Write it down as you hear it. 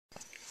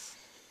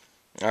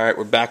Alright,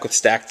 we're back with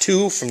stack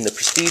 2 from the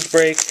Prestige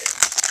break.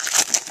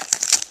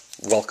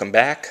 Welcome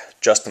back.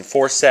 Justin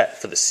Forsett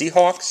for the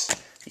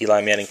Seahawks.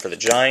 Eli Manning for the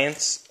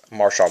Giants.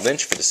 Marshawn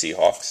Lynch for the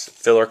Seahawks.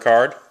 Filler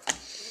card.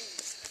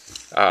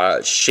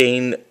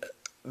 Shane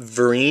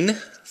Vereen.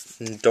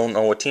 Don't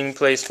know what team he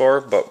plays for,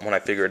 but when I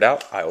figure it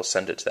out, I will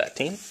send it to that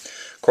team.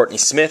 Courtney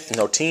Smith,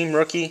 no team,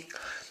 rookie.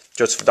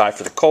 Joseph Dye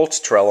for the Colts.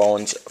 Terrell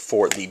Owens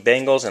for the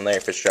Bengals. And Larry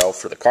Fitzgerald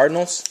for the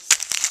Cardinals.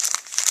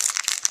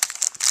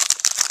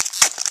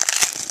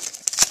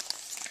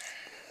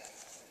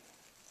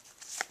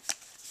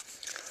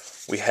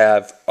 We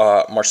have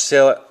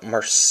Marcel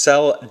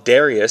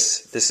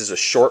Darius. This is a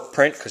short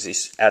print because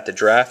he's at the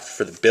draft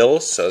for the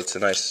Bills, so it's a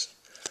nice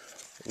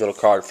little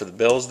card for the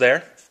Bills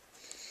there.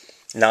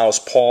 Niles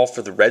Paul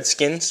for the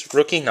Redskins,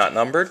 rookie, not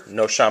numbered.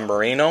 Noshawn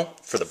Moreno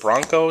for the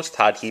Broncos.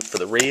 Todd Heap for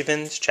the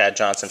Ravens. Chad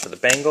Johnson for the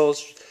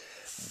Bengals.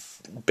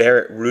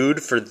 Barrett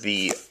Ruud for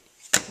the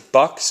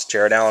Bucks.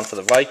 Jared Allen for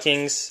the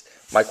Vikings.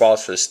 Mike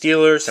Wallace for the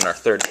Steelers. And our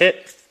third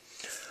hit,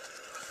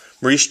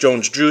 Maurice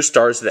Jones-Drew,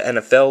 Stars of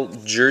the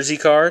NFL jersey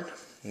card.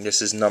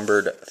 This is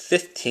numbered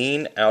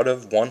 15 out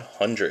of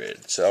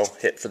 100. So,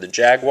 hit for the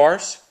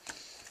Jaguars.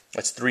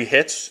 That's 3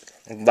 hits.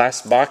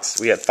 Last box,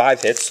 we had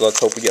 5 hits, so let's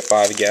hope we get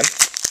 5 again.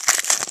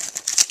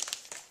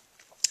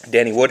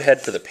 Danny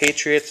Woodhead for the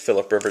Patriots.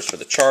 Phillip Rivers for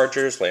the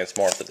Chargers. Lance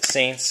Moore for the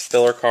Saints.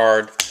 Filler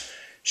card.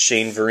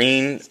 Shane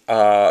Vereen,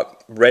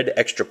 red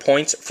extra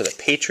points for the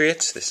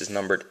Patriots. This is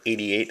numbered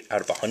 88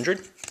 out of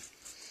 100.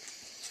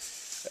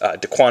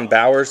 Daquan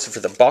Bowers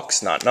for the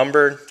Bucks, not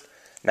numbered.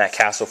 Matt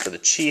Castle for the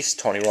Chiefs.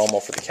 Tony Romo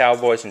for the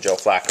Cowboys. And Joe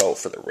Flacco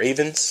for the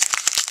Ravens.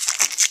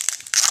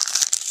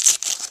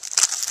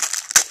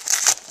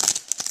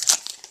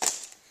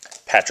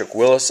 Patrick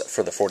Willis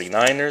for the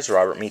 49ers.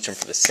 Robert Meacham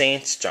for the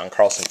Saints. John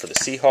Carlson for the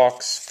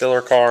Seahawks.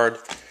 Filler card.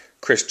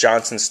 Chris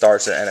Johnson,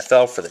 Stars of the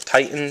NFL for the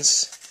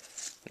Titans.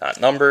 Not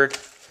numbered.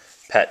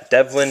 Pat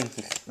Devlin,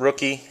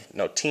 rookie,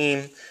 no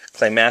team.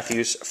 Clay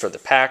Matthews for the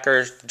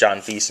Packers. John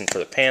Thiessen for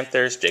the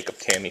Panthers. Jacob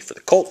Tamme for the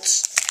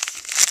Colts.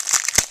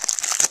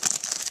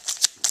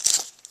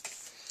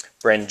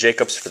 Brandon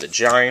Jacobs for the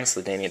Giants.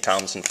 LaDainian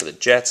Tomlinson for the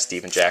Jets.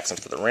 Steven Jackson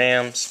for the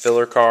Rams.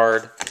 Filler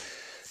card.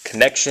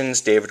 Connections.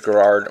 David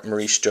Garrard,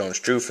 Maurice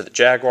Jones-Drew for the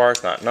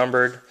Jaguars. Not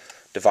numbered.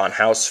 Devon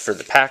House for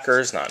the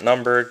Packers. Not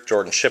numbered.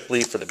 Jordan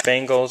Shipley for the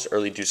Bengals.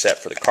 Early Doucette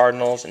for the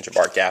Cardinals. And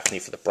Jabbar Gaffney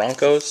for the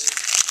Broncos.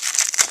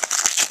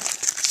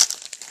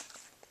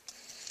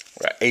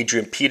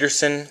 Adrian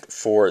Peterson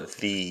for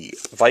the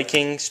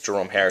Vikings.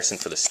 Jerome Harrison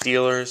for the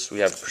Steelers. We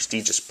have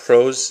prestigious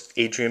pros.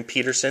 Adrian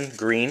Peterson,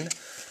 green,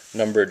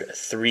 numbered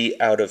 3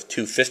 out of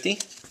 250.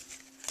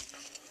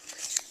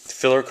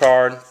 Filler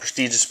card.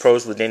 Prestigious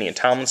pros. LaDainian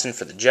Tomlinson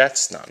for the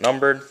Jets, not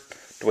numbered.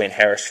 Dwayne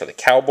Harris for the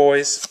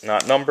Cowboys,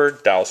 not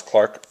numbered. Dallas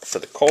Clark for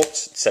the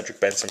Colts. Cedric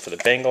Benson for the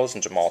Bengals.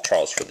 And Jamal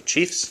Charles for the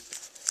Chiefs.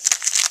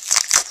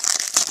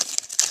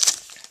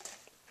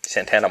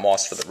 Santana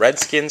Moss for the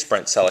Redskins.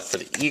 Brent Selleck for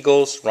the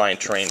Eagles. Ryan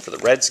Terrain for the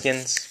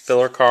Redskins.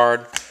 Filler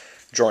card.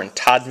 Jordan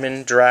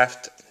Todman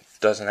draft.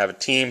 Doesn't have a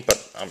team,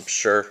 but I'm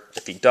sure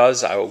if he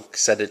does, I will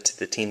send it to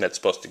the team that's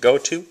supposed to go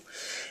to.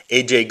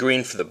 AJ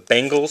Green for the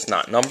Bengals,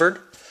 not numbered.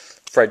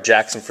 Fred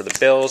Jackson for the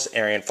Bills.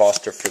 Arian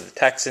Foster for the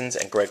Texans.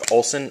 And Greg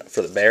Olson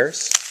for the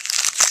Bears.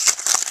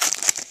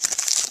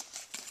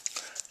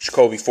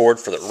 Jacoby Ford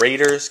for the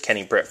Raiders.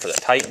 Kenny Britt for the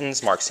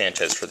Titans. Mark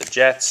Sanchez for the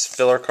Jets.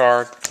 Filler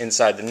card.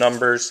 Inside the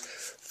numbers.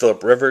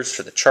 Phillip Rivers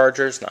for the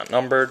Chargers, not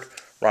numbered.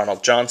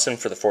 Ronald Johnson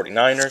for the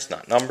 49ers,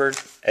 not numbered.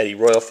 Eddie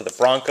Royal for the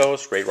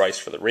Broncos. Ray Rice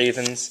for the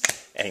Ravens.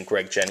 And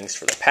Greg Jennings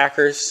for the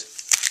Packers.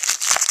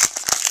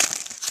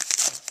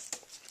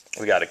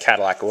 We got a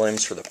Cadillac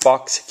Williams for the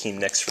Bucks. Hakeem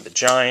Nicks for the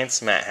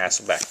Giants. Matt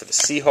Hasselbeck for the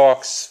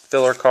Seahawks.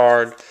 Filler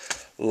card.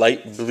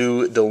 Light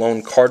blue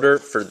DeLone Carter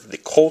for the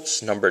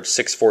Colts, numbered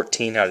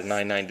 614 out of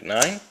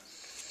 999.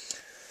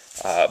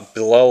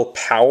 Bilal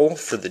Powell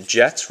for the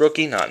Jets,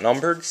 rookie, not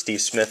numbered.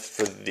 Steve Smith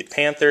for the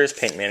Panthers.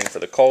 Peyton Manning for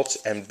the Colts.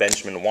 And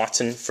Benjamin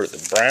Watson for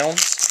the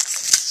Browns.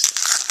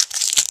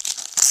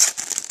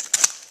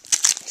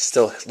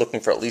 Still looking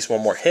for at least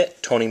one more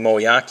hit. Tony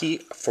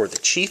Moeaki for the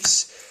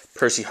Chiefs.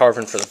 Percy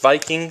Harvin for the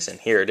Vikings.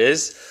 And here it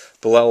is.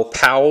 Bilal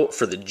Powell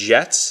for the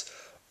Jets.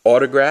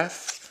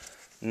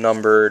 Autograph,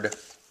 numbered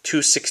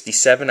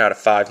 267 out of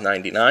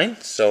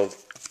 599. So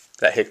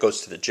that hit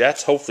goes to the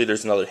Jets. Hopefully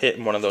there's another hit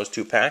in one of those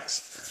 2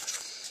 packs.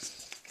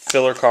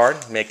 Filler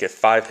card, make it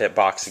 5-hit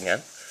box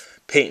again.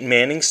 Peyton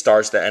Manning,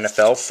 Stars of the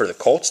NFL for the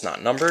Colts,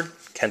 not numbered.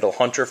 Kendall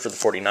Hunter for the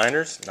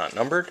 49ers, not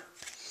numbered.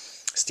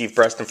 Steve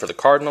Preston for the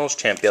Cardinals.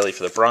 Champ Bailey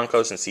for the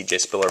Broncos. And C.J.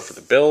 Spiller for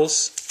the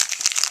Bills.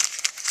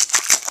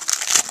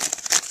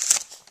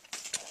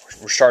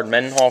 Rashard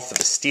Mendenhall for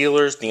the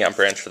Steelers. Deion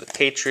Branch for the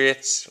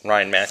Patriots.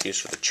 Ryan Matthews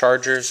for the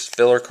Chargers.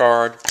 Filler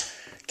card.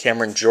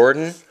 Cameron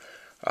Jordan,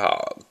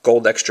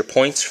 gold extra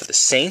points for the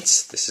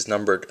Saints. This is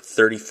numbered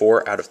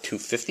 34 out of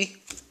 250.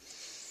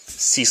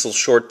 Cecil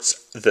Shorts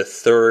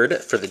III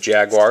for the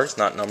Jaguars,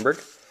 not numbered.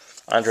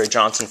 Andre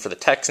Johnson for the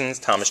Texans.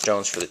 Thomas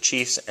Jones for the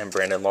Chiefs. And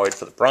Brandon Lloyd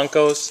for the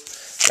Broncos.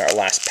 And our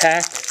last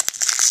pack.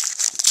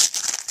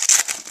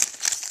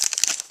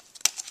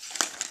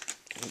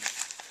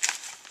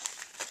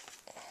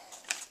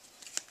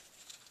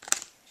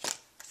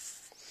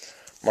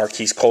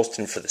 Marquise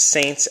Colston for the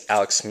Saints,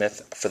 Alex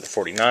Smith for the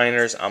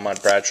 49ers,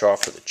 Ahmad Bradshaw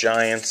for the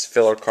Giants,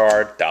 filler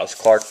card, Dallas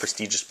Clark,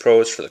 Prestigious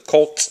Pros for the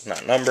Colts,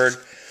 not numbered,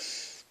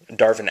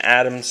 Darvin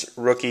Adams,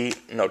 rookie,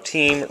 no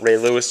team, Ray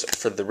Lewis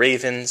for the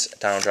Ravens,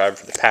 Donald Driver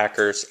for the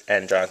Packers,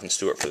 and Jonathan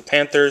Stewart for the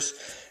Panthers.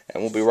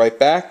 And we'll be right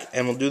back,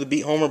 and we'll do the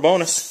Beat Homer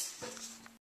bonus.